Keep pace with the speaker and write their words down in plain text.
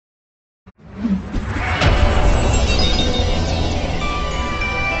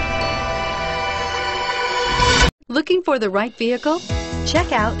Looking for the right vehicle?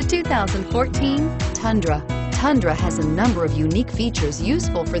 Check out the 2014 Tundra. Tundra has a number of unique features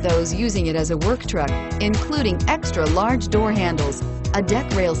useful for those using it as a work truck, including extra large door handles, a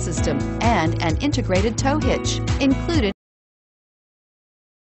deck rail system, and an integrated tow hitch. Included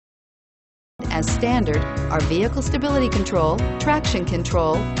as standard are vehicle stability control, traction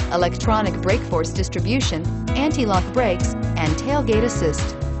control, electronic brake force distribution, anti-lock brakes, and tailgate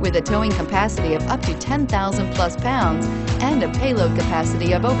assist. With a towing capacity of up to 10,000 plus pounds and a payload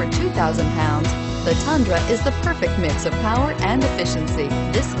capacity of over 2,000 pounds, the Tundra is the perfect mix of power and efficiency.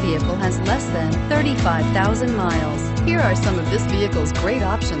 This vehicle has less than 35,000 miles. Here are some of this vehicle's great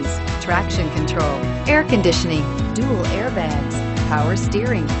options: traction control, air conditioning, dual airbags, power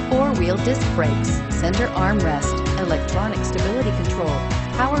steering, four-wheel disc brakes, center armrest, electronic stability control,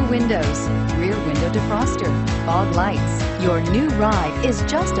 power windows, rear window defroster, fog lights. Your new ride is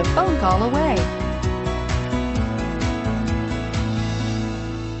just a phone call away.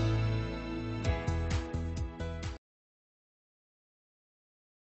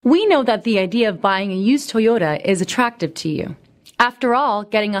 We know that the idea of buying a used Toyota is attractive to you. After all,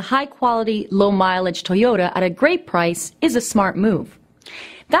 getting a high-quality, low-mileage Toyota at a great price is a smart move.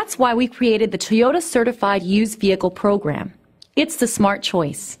 That's why we created the Toyota Certified Used Vehicle Program. It's the smart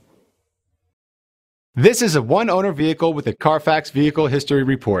choice. This is a one-owner vehicle with a Carfax Vehicle History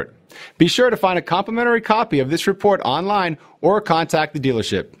Report. Be sure to find a complimentary copy of this report online or contact the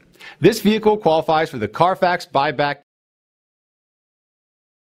dealership. This vehicle qualifies for the Carfax Buyback